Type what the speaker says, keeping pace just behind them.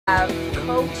have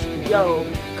Coach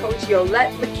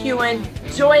Yolett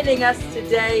McPhee-McCuin joining us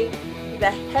today,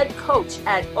 the head coach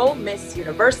at Ole Miss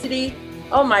University.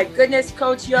 Oh my goodness,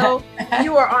 Coach Yo,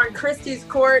 you are on Christy's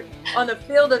court on the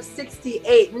Field of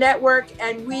 68 network,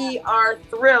 and we are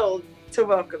thrilled to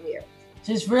welcome you.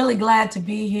 Just really glad to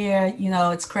be here. You know,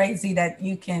 it's crazy that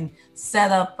you can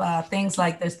set up things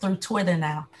like this through Twitter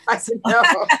now. I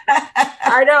know.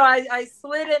 I know. I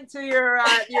slid into your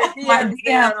DMs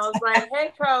there, and I was like,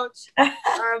 "Hey, Coach,"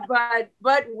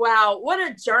 but wow, what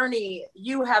a journey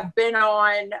you have been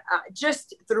on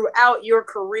just throughout your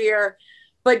career.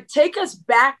 But take us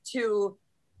back to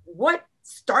what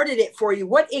started it for you.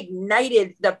 What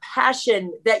ignited the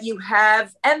passion that you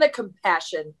have and the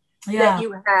compassion that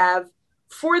you have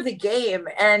for the game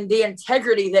and the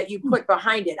integrity that you put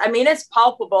behind it. I mean, it's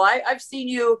palpable. I've seen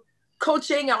you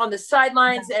coaching on the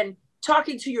sidelines and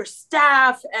talking to your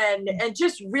staff and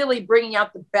just really bringing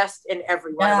out the best in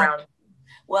everyone around.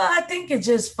 Well, I think it's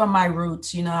just from my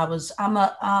roots. You know,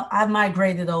 I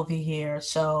migrated over here,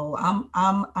 so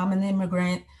I'm an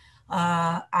immigrant.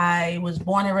 I was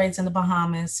born and raised in the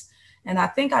Bahamas, and I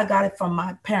think I got it from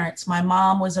my parents. My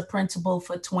mom was a principal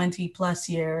for 20 plus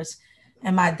years,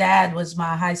 and my dad was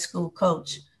my high school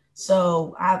coach.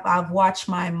 So I've watched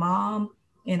my mom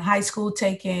in high school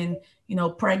taking,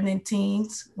 pregnant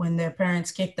teens when their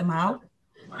parents kicked them out.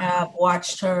 Wow. I've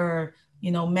watched her,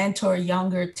 mentor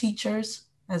younger teachers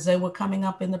as they were coming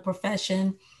up in the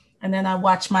profession. And then I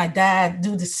watched my dad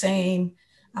do the same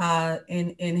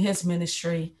in his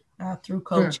ministry through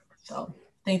coaching. So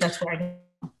I think that's where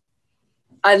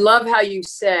I love how you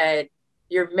said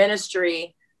your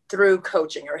ministry through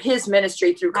coaching, or his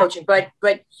ministry through coaching, but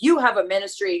you have a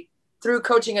ministry through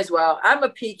coaching as well. I'm a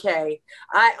PK.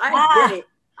 I get it.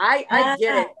 I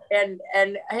get it.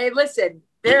 And hey, listen,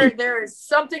 there is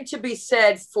something to be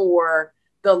said for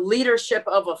the leadership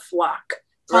of a flock,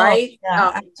 right?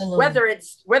 Whether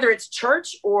it's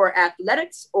church or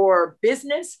athletics or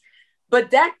business,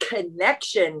 but that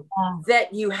connection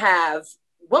that you have.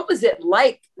 What was it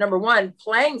like, number one,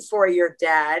 playing for your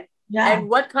dad? Yeah. And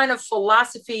what kind of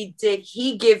philosophy did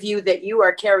he give you that you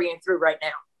are carrying through right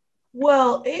now?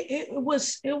 Well, it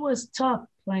was tough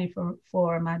playing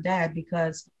for my dad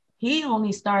because he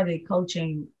only started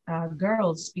coaching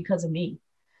girls because of me.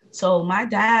 So my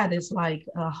dad is like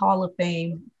a Hall of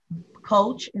Fame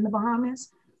coach in the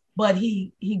Bahamas, but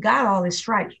he got all his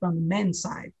stripes from the men's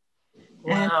side.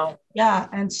 Wow.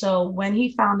 And so when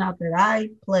he found out that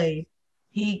I played,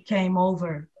 he came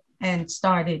over and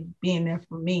started being there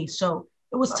for me. So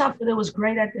it was tough, but it was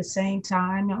great at the same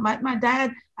time. My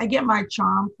dad, I get my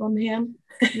charm from him.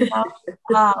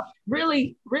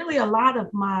 Really a lot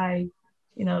of my,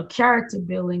 character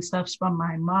building stuff's from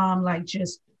my mom. Like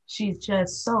she's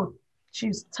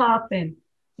tough and,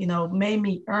 made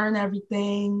me earn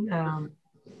everything.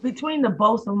 Between the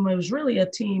both of them, it was really a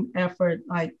team effort.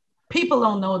 Like people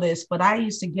don't know this, but I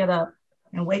used to get up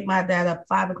and wake my dad up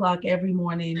 5 o'clock every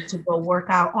morning to go work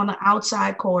out on the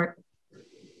outside court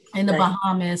in the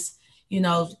Bahamas,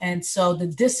 and so the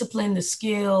discipline, the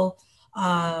skill,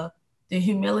 the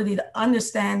humility, the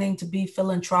understanding to be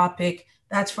philanthropic,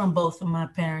 that's from both of my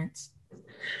parents.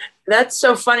 That's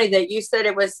so funny that you said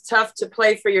it was tough to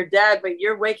play for your dad, but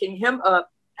you're waking him up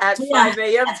at 5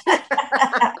 a.m.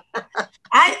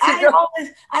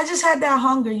 I just had that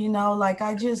hunger,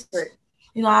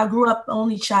 I grew up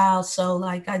only child. So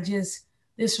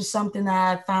this was something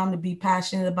that I found to be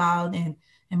passionate about. And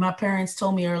my parents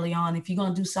told me early on, if you're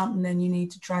going to do something, then you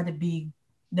need to try to be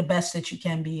the best that you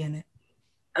can be in it.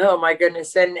 Oh my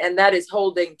goodness. And that is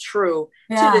holding true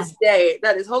to this day.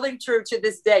 That is holding true to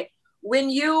this day. When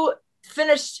you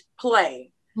finished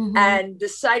play and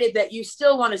decided that you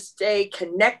still want to stay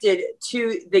connected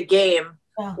to the game,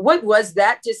 what was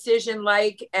that decision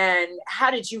like? And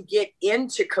how did you get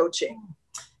into coaching?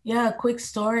 Yeah, quick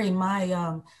story.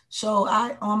 On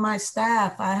my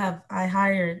staff, I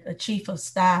hired a chief of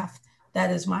staff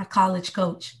that is my college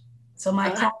coach. So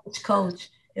my college coach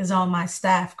is on my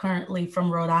staff currently from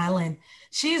Rhode Island.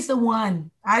 She's the one.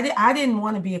 I didn't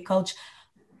want to be a coach.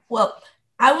 Well,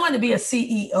 I wanted to be a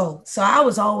CEO. So I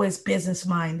was always business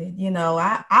minded.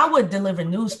 I would deliver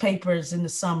newspapers in the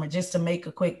summer just to make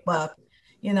a quick buck,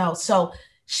 So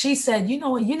she said, you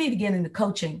know what, you need to get into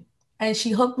coaching. And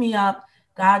she hooked me up,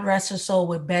 God rest her soul,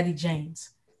 with Betty James.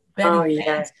 Betty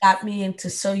James got me into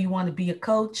So You Want to Be a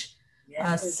Coach.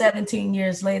 17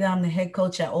 years later, I'm the head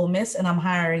coach at Ole Miss, and I'm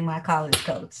hiring my college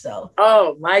coach. So,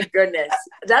 oh my goodness,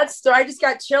 that story! I just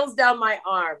got chills down my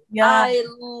arm. Yeah. I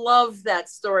love that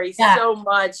story so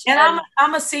much. And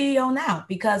I'm a CEO now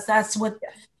because that's what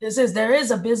this is. There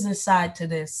is a business side to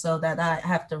this, so that I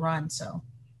have to run. So,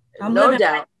 I'm No living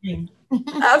doubt. my dream.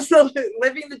 Absolutely.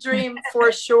 Living the dream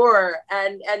for sure.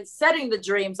 And setting the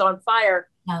dreams on fire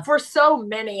Yeah. for so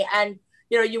many. And,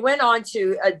 you went on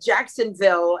to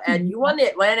Jacksonville and you won the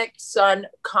Atlantic Sun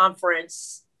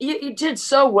Conference. You did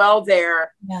so well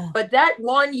there. Yeah. But that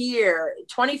one year,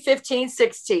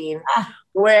 2015-16, Ah.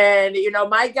 when,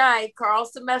 my guy, Carl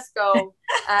Semesco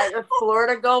at the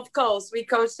Florida Gulf Coast, we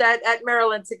coached at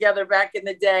Maryland together back in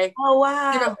the day. Oh,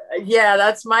 wow. Yeah,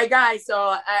 that's my guy.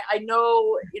 So I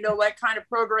know, what kind of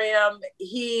program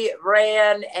he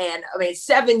ran. And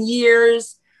 7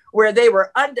 years where they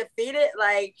were undefeated,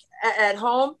 like at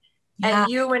home. Yeah.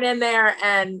 And you went in there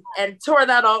and tore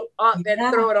that all up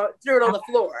and threw it on the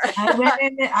floor.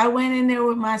 I went in there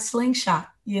with my slingshot.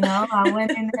 I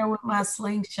went in there with my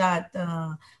slingshot.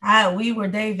 We were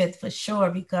David for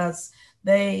sure, because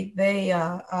they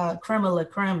creme de la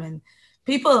creme, and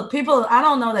people. I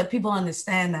don't know that people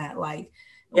understand that. Like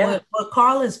what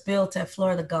Carl has built at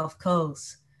Florida Gulf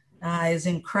Coast is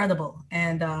incredible,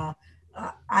 and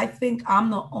I think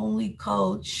I'm the only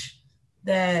coach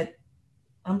that.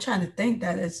 I'm trying to think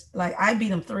that is like I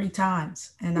beat him 3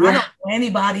 times, and I don't know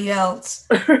anybody else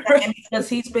because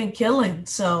he's been killing.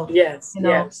 So yes,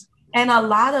 and a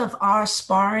lot of our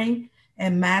sparring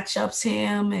and matchups,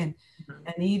 him and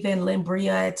even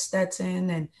Limbria at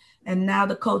Stetson, and now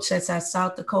the coach that's at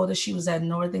South Dakota, she was at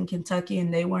Northern Kentucky,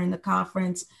 and they were in the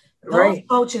conference. Those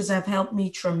coaches have helped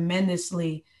me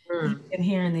tremendously even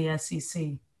here in the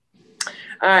SEC.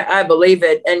 I believe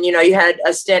it. And, you had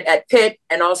a stint at Pitt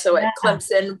and also at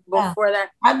Clemson before that.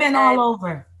 I've been all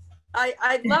over.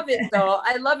 I love it, though.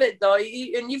 I love it, though.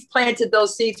 And you've planted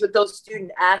those seeds with those student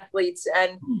athletes.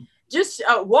 And just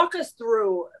walk us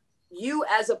through you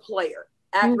as a player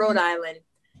at Rhode Island.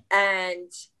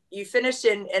 And you finished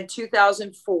in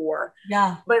 2004.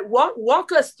 Yeah. But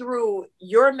walk us through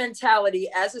your mentality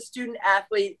as a student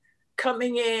athlete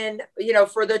coming in,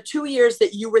 for the 2 years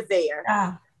that you were there.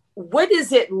 Yeah. What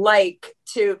is it like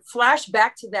to flash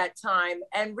back to that time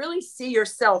and really see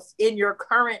yourself in your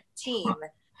current team?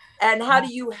 And how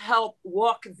do you help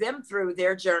walk them through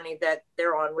their journey that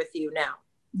they're on with you now?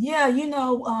 Yeah,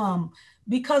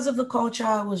 because of the culture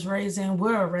I was raised in,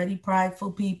 we're already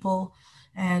prideful people.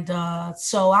 And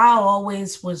so I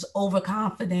always was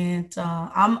overconfident.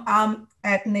 I'm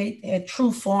at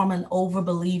true form an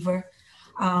overbeliever.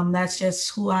 That's just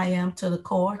who I am to the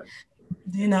core.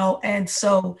 And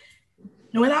so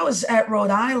when I was at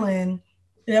Rhode Island,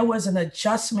 there was an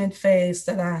adjustment phase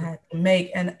that I had to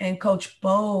make. And Coach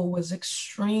Bo was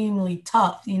extremely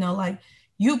tough, like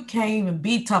you can't even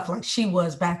be tough like she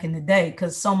was back in the day,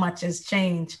 because so much has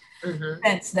changed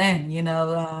since then,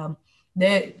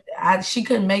 she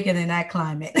couldn't make it in that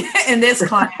climate, in this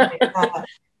climate,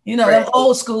 the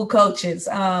old school coaches.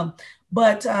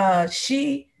 But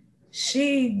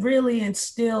she really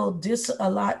instilled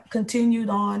continued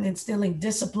on instilling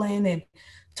discipline and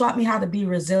taught me how to be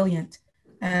resilient.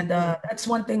 And that's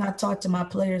one thing I talk to my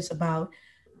players about.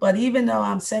 But even though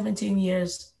I'm 17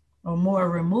 years or more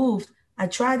removed, I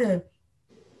try to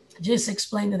just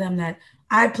explain to them that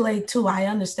I play too. I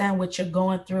understand what you're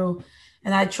going through.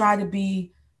 And I try to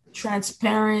be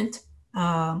transparent.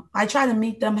 I try to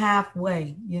meet them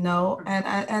halfway, and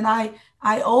I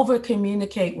over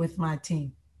communicate with my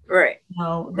team. Right.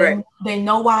 They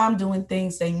know why I'm doing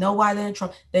things. They know why they're in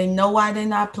trouble. They know why they're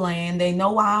not playing. They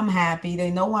know why I'm happy. They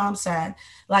know why I'm sad.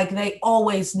 Like they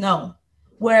always know.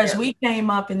 Whereas we came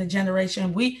up in the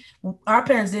generation, our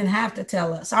parents didn't have to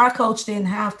tell us. Our coach didn't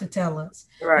have to tell us.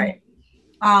 Right.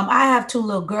 I have 2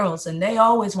 little girls, and they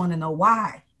always want to know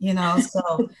why.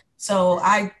 So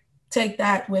I take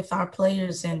that with our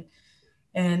players, and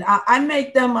I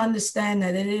make them understand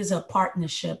that it is a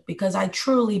partnership, because I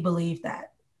truly believe that.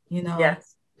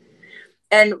 Yes.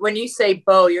 And when you say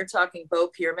Bo, you're talking Bo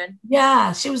Pierman?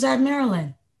 Yeah, she was at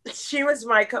Maryland. She was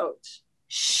my coach.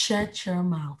 Shut your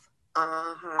mouth.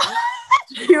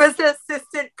 She was the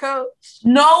assistant coach.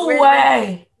 No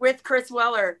way. With Chris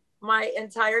Weller my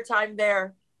entire time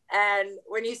there. And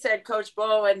when you said Coach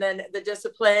Bo and then the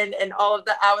discipline and all of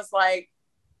that, I was like,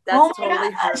 that's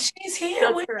totally her. She's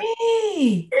here with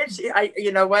me.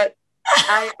 You know what?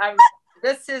 I'm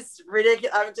this is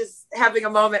ridiculous. I'm just having a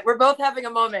moment. We're both having a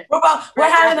moment. We're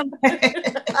having a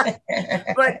moment.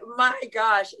 But my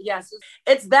gosh, yes.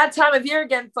 It's that time of year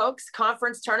again, folks.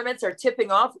 Conference tournaments are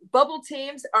tipping off. Bubble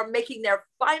teams are making their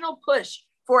final push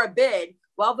for a bid,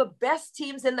 while the best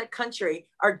teams in the country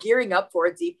are gearing up for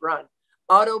a deep run.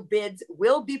 Auto bids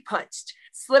will be punched.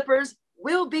 Slippers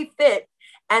will be fit.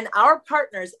 And our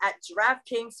partners at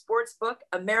DraftKings Sportsbook,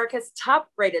 America's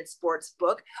top-rated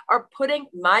sportsbook, are putting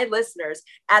my listeners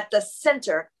at the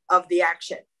center of the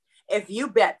action. if you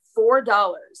bet $4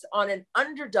 on an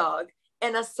underdog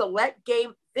in a select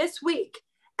game this week,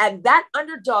 and that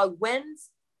underdog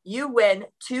wins, you win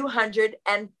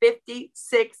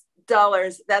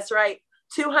 $256. That's right,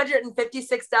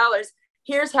 $256.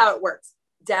 Here's how it works.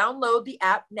 Download the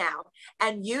app now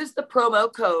and use the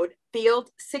promo code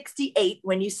FIELD68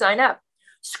 when you sign up.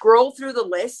 Scroll through the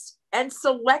list and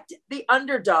select the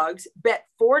underdogs, bet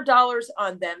 $4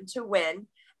 on them to win,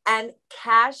 and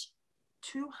cash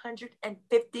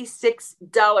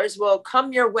 $256 will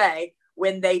come your way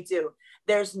when they do.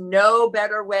 There's no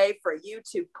better way for you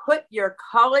to put your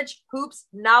college hoops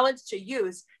knowledge to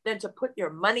use than to put your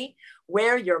money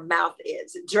where your mouth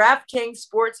is. DraftKings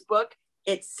Sportsbook,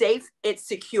 it's safe, it's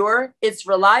secure, it's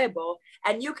reliable,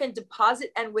 and you can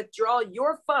deposit and withdraw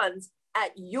your funds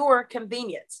at your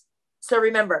convenience. So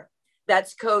remember,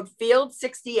 that's code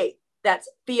FIELD68. That's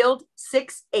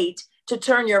FIELD68 to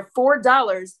turn your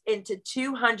 $4 into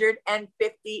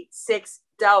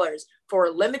 $256 for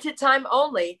a limited time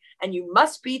only, and you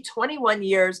must be 21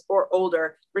 years or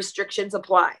older. Restrictions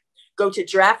apply. Go to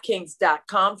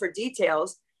DraftKings.com for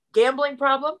details. Gambling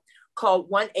problem? Call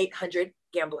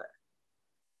 1-800-GAMBLER.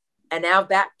 And now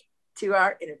back to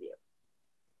our interview.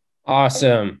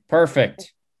 Awesome.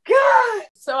 Perfect. Good.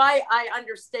 So I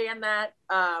understand that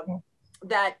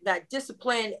that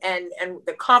discipline and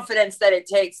the confidence that it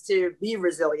takes to be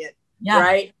resilient,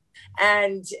 right?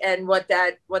 And what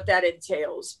that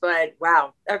entails. But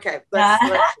wow. Okay.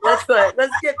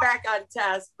 Let's get back on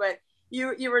task. But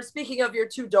you were speaking of your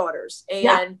two daughters,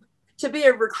 and to be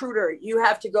a recruiter, you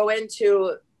have to go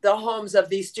into the homes of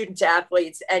these student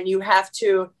athletes and you have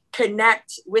to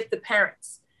connect with the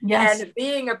parents. Yes. And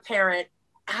being a parent,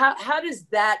 how does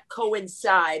that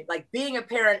coincide? Like being a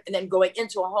parent and then going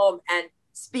into a home and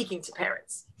speaking to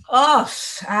parents? Oh,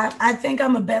 I think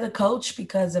I'm a better coach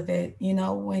because of it. You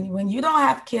know, when you don't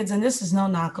have kids, and this is no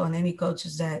knock on any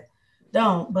coaches that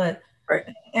don't, but right.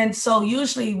 And so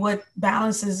usually what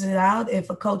balances it out if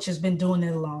a coach has been doing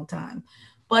it a long time.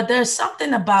 But there's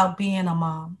something about being a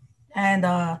mom.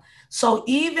 And so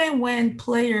even when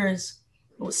players,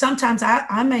 sometimes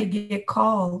I may get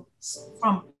calls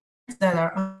from that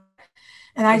are,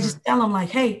 and I just tell them like,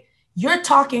 hey, you're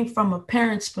talking from a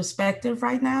parent's perspective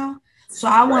right now. So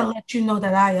I want to let you know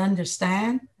that I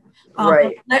understand.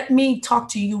 Let me talk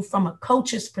to you from a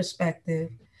coach's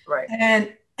perspective. Right.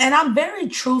 And I'm very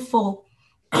truthful.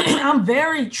 I'm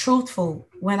very truthful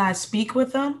when I speak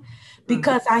with them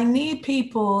because I need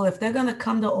people, if they're going to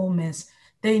come to Ole Miss,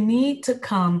 they need to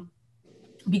come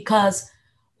because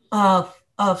of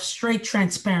straight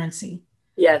transparency.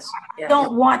 Yes. I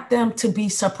don't want them to be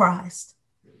surprised.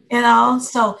 You know,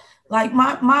 so like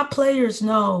my players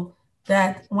know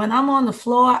that when I'm on the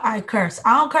floor, I curse.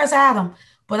 I don't curse at them,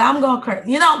 but I'm going to curse.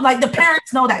 You know, like the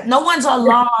parents know that. No one's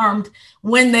alarmed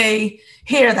when they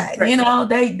hear that. Right. You know,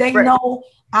 they know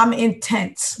I'm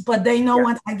intense, but they know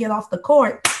once I get off the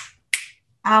court,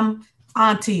 I'm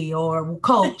auntie or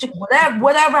coach,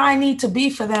 whatever I need to be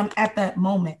for them at that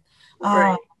moment.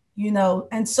 You know,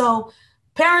 and so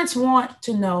parents want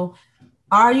to know,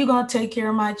 are you going to take care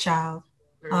of my child?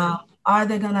 Are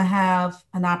they going to have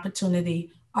an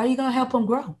opportunity? Are you going to help them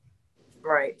grow?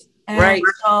 Right. And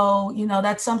so, you know,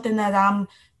 that's something that I'm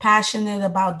passionate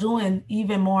about doing,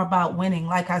 even more about winning.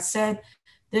 Like I said,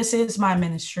 this is my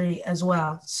ministry as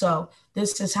well. So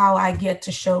this is how I get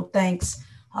to show thanks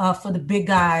for the big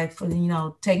guy for, you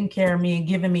know, taking care of me and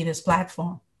giving me this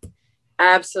platform.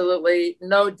 Absolutely.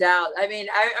 No doubt. I mean,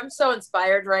 I'm so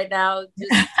inspired right now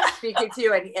just speaking to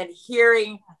you and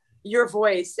hearing your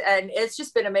voice. And it's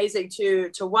just been amazing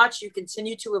to watch you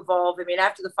continue to evolve. I mean,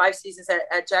 after the 5 seasons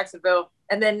at Jacksonville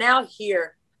and then now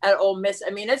here at Ole Miss,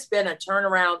 I mean, it's been a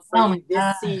turnaround for you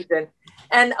this season.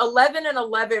 And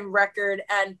 11-11 record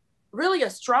and really a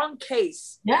strong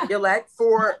case, Yolett,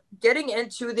 for getting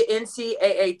into the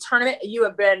NCAA tournament. You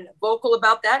have been vocal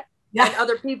about that. And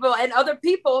other people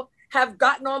have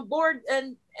gotten on board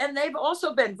and they've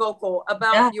also been vocal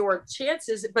about your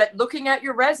chances. But looking at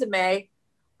your resume,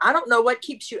 I don't know what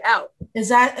keeps you out.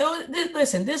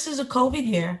 Listen, this is a COVID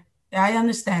year. I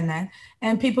understand that.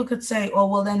 And people could say, oh,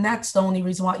 well, then that's the only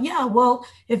reason why. Yeah, well,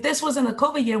 if this wasn't a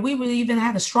COVID year, we would even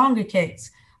have a stronger case.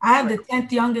 I have the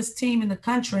 10th youngest team in the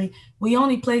country. We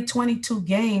only played 22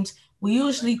 games. We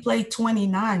usually play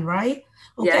 29, right?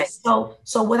 Okay. Yes.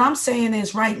 So what I'm saying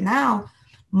is right now,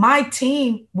 my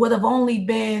team would have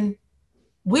been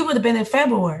in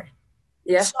February.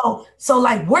 Yeah. So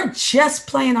like we're just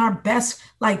playing our best,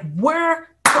 like we're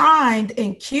primed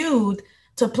and cued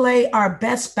to play our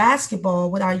best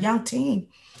basketball with our young team.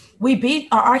 We beat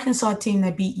our Arkansas team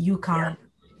that beat UConn. Yeah.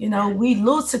 You know, we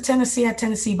lose to Tennessee at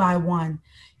Tennessee by 1.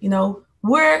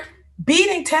 We're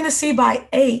beating Tennessee by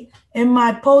 8, and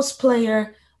my post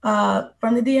player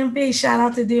from the DMV, shout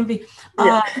out to DMV,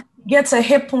 gets a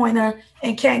hit pointer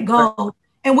and can't go,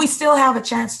 and we still have a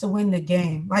chance to win the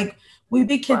game. Like, we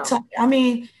beat Kentucky. Wow. I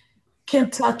mean,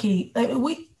 Kentucky,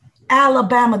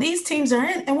 Alabama. These teams are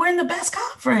in, and we're in the best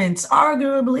conference,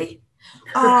 arguably.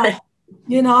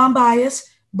 I'm biased,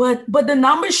 but the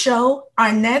numbers show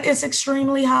our net is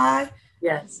extremely high.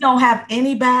 Yes. We don't have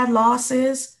any bad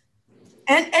losses,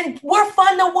 and we're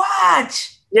fun to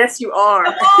watch. Yes, you are.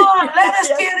 Come on, let us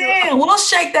get in. We'll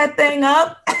shake that thing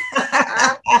up.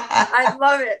 I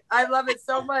love it. I love it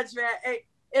so much, man. Hey,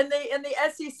 in the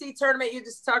SEC tournament, you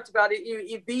just talked about it.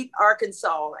 You beat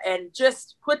Arkansas and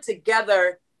just put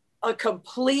together a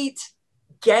complete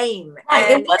game.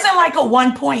 Right. It wasn't like a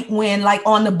 1-point win, like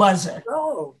on the buzzer.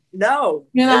 No. You know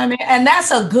what I mean? And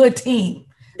that's a good team.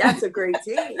 That's a great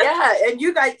team. Yeah. And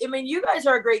you guys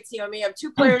are a great team. I mean, you have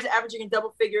 2 players averaging in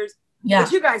double figures. Yeah.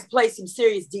 But you guys play some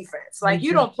serious defense. Like,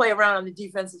 you don't play around on the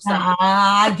defensive side.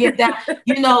 I get that. I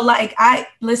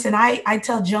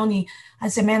tell Joni, I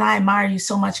said, man, I admire you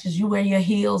so much because you wear your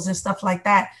heels and stuff like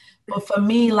that. But for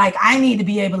me, like, I need to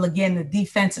be able to get in the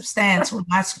defensive stance with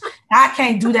I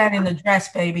can't do that in the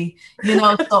dress, baby.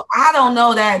 So I don't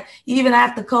know that even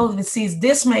after COVID season,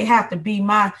 this may have to be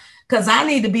because I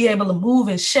need to be able to move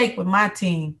and shake with my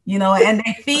team, and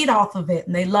they feed off of it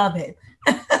and they love it.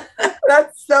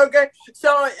 That's so good.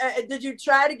 So did you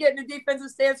try to get in the defensive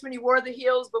stance when you wore the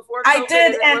heels before COVID? I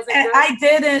did, and I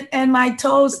did, and my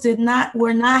toes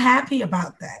were not happy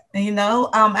about that.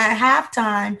 At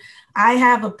halftime, I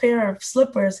have a pair of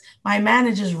slippers. My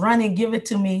managers run and give it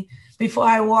to me before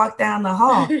I walk down the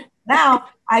hall. Now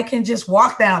I can just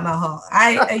walk down the hall.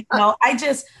 I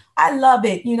love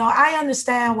it. I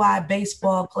understand why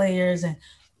baseball players and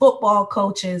football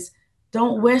coaches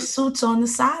don't wear suits on the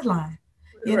sideline.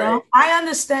 I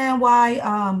understand why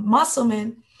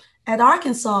Musselman at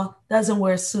Arkansas doesn't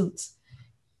wear suits.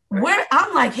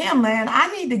 I'm like him, man.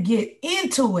 I need to get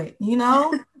into it,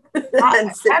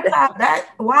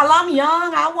 while I'm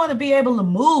young, I want to be able to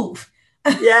move.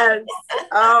 Yes.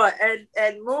 Oh,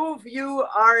 and move you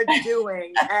are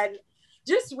doing. And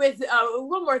just with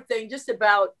one more thing, just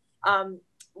about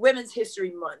Women's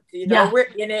History Month. We're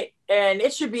in it, and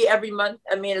it should be every month.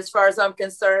 I mean, as far as I'm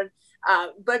concerned.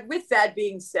 But with that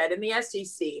being said, in the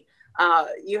SEC,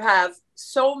 you have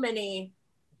so many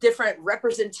different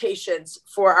representations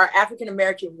for our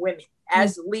African-American women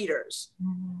as leaders.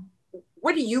 Mm-hmm.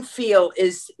 What do you feel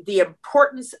is the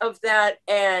importance of that?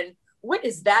 And what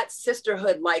is that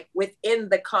sisterhood like within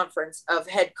the conference of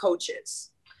head coaches?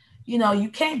 You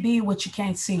can't be what you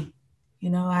can't see.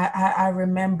 I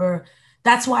remember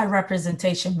that's why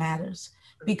representation matters,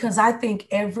 because I think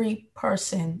every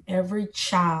person, every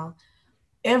child,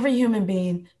 every human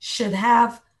being should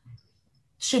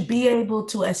be able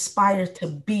to aspire to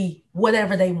be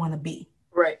whatever they want to be.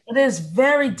 Right. It is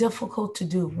very difficult to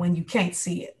do when you can't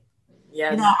see it.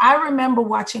 Yes. I remember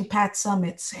watching Pat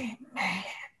Summitt saying, man,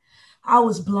 I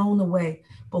was blown away.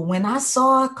 But when I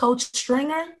saw Coach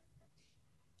Stringer,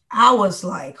 I was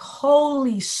like,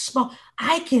 holy smoke,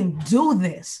 I can do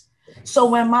this. So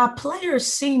when my players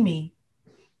see me,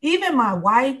 even my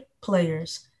white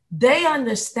players, they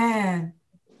understand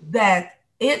that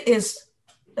it is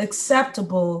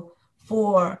acceptable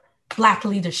for Black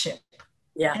leadership.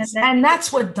 Yes. And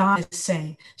that's what Dawn is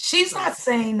saying. She's not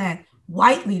saying that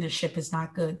white leadership is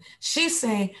not good. She's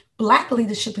saying Black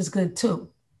leadership is good too.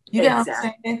 You get what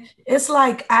I'm saying? It's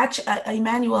like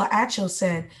Emmanuel Acho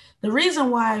said, the reason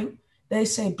why they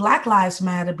say Black Lives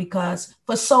Matter, because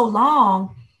for so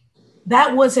long,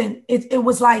 that wasn't, it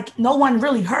was like no one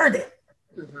really heard it.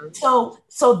 Mm-hmm.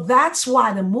 So that's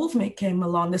why the movement came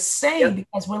along, the same,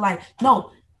 because we're like,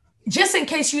 no, just in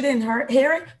case you didn't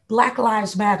hear it, Black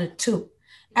Lives Matter too.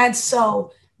 And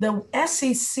so the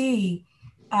SEC,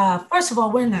 first of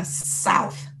all, we're in the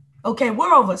South. Okay,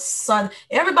 we're over Southern.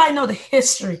 Everybody know the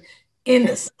history in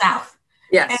the South.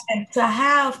 Yes. And to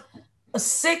have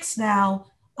 6 now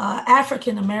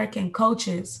African-American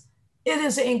coaches, it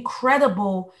is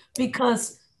incredible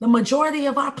because the majority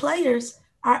of our players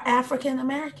are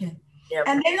African-American. Yep.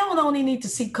 And they don't only need to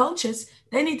see coaches,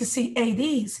 they need to see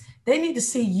ADs, they need to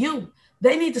see you,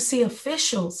 they need to see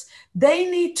officials, they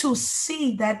need to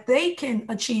see that they can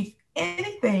achieve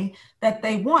anything that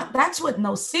they want. That's what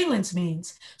no ceilings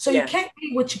means. So you can't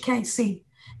be what you can't see.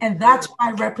 And that's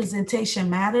why representation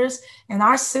matters. And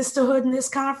our sisterhood in this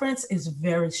conference is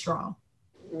very strong.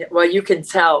 Well, you can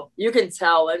tell.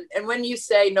 And when you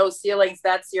say no ceilings,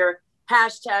 that's your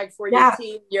hashtag for your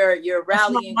team, your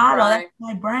rallying cry. That's that's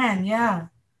my brand. Yeah.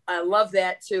 I love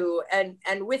that too. And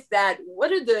with that, what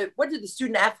did the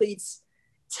student athletes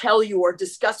tell you or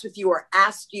discuss with you or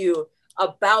ask you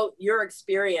about your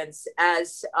experience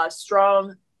as a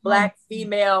strong Black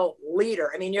female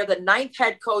leader? I mean, you're the 9th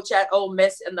head coach at Ole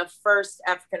Miss and the first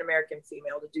African-American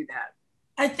female to do that.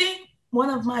 I think one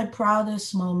of my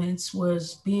proudest moments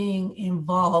was being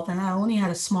involved, and I only had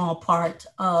a small part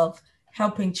of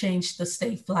helping change the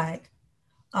state flag.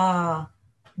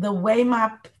 The way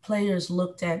my players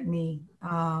looked at me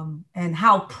and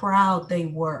how proud they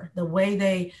were, the way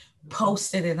they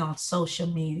posted it on social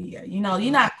media. You know,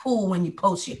 you're not cool when you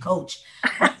post your coach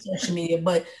on social media,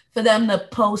 but for them to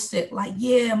post it like,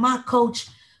 yeah, my coach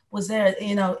was there,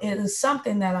 you know, it is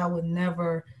something that I would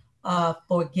never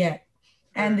forget.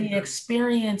 And the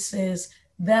experiences,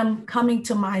 them coming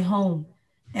to my home.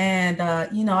 And,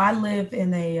 you know, I live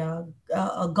in a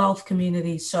Gulf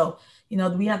community. So, you know,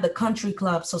 we have the country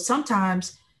club. So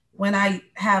sometimes when I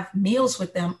have meals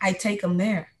with them, I take them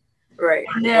there. Right.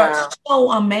 And they're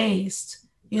so amazed,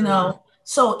 you know,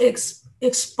 so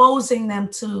exposing them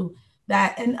to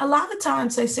that. And a lot of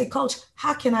times they say, Coach,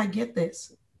 how can I get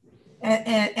this?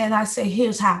 And I say,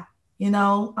 here's how, you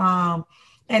know,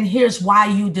 and here's why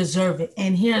you deserve it.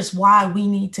 And here's why we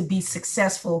need to be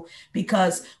successful,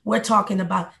 because we're talking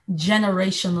about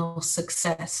generational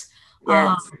success.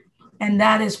 Yes. And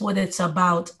that is what it's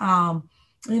about.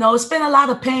 You know, it's been a lot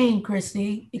of pain,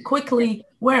 Christy. Quickly,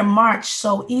 we're in March,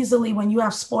 so easily when you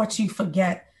have sports, you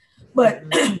forget. But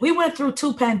we went through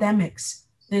 2 pandemics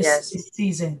this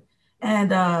season, and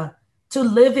to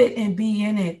live it and be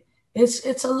in it,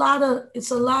 it's a lot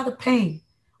of pain.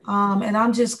 And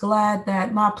I'm just glad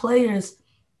that my players,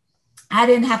 I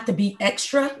didn't have to be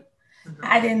extra.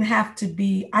 I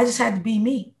just had to be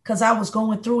me because I was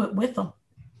going through it with them.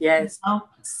 Yes. You know?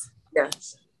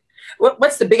 Yes.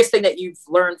 What's the biggest thing that you've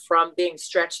learned from being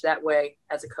stretched that way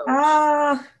as a coach?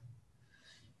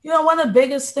 You know, one of the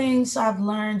biggest things I've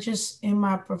learned just in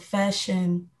my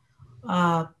profession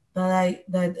that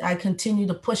I continue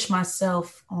to push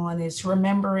myself on is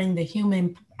remembering the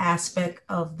human aspect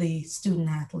of the student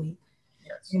athlete.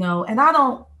 Yes. You know, and I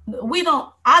don't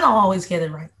always get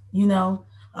it right. You know,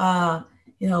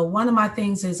 one of my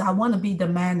things is I want to be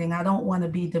demanding. I don't want to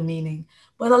be demeaning,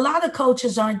 but a lot of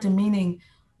coaches aren't demeaning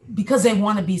because they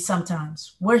want to be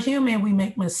sometimes. We're human, we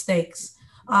make mistakes,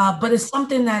 but it's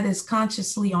something that is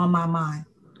consciously on my mind.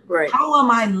 Right. How am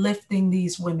I lifting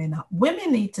these women up?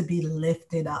 Women need to be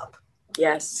lifted up.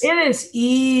 Yes. It is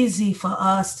easy for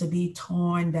us to be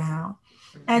torn down.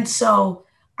 And so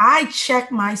I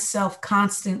check myself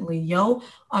constantly.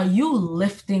 Are you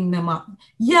lifting them up?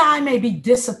 Yeah, I may be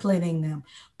disciplining them,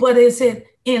 but is it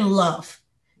in love?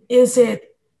 Is it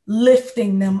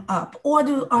lifting them up,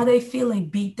 or are they feeling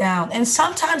beat down? And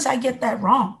sometimes I get that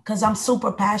wrong because I'm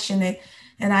super passionate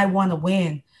and I want to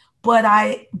win, but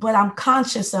I'm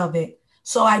conscious of it,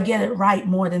 so I get it right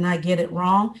more than I get it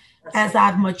wrong as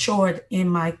I've matured in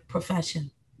my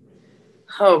profession.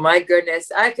 Oh my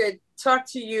goodness, I could talk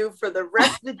to you for the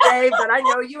rest of the day, but I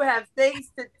know you have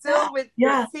things to do with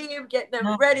your team, getting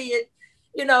them ready. And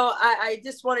you know, I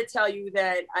just want to tell you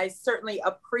that I certainly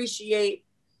appreciate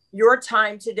your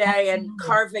time today and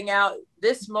carving out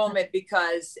this moment,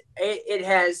 because it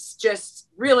has just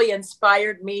really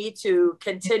inspired me to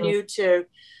continue to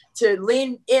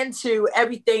lean into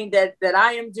everything that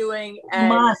I am doing.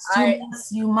 And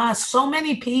you must. So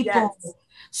many people,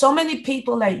 so many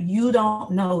people that you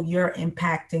don't know you're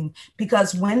impacting,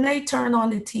 because when they turn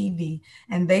on the TV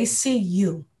and they see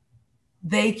you,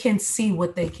 they can see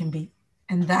what they can be.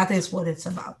 And that is what it's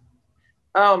about.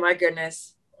 Oh my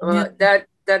goodness.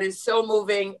 That is so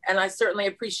moving, and I certainly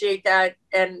appreciate that.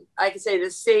 And I can say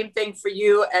the same thing for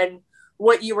you and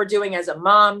what you were doing as a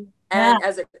mom and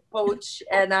as a coach.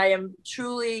 And I am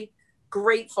truly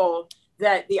grateful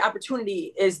that the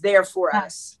opportunity is there for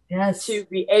us to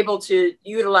be able to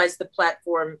utilize the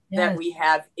platform that we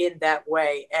have in that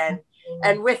way.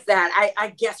 And with that, I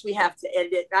guess we have to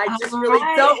end it. I just really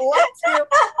don't want to,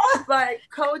 but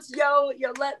Coach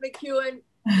Yolett McPhee-McCuin,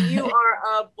 you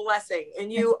are a blessing,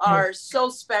 and you are so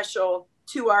special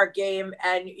to our game,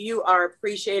 and you are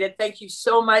appreciated. Thank you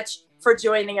so much for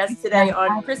joining us today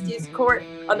on Christy's Court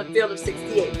on the Field of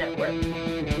 68 Network.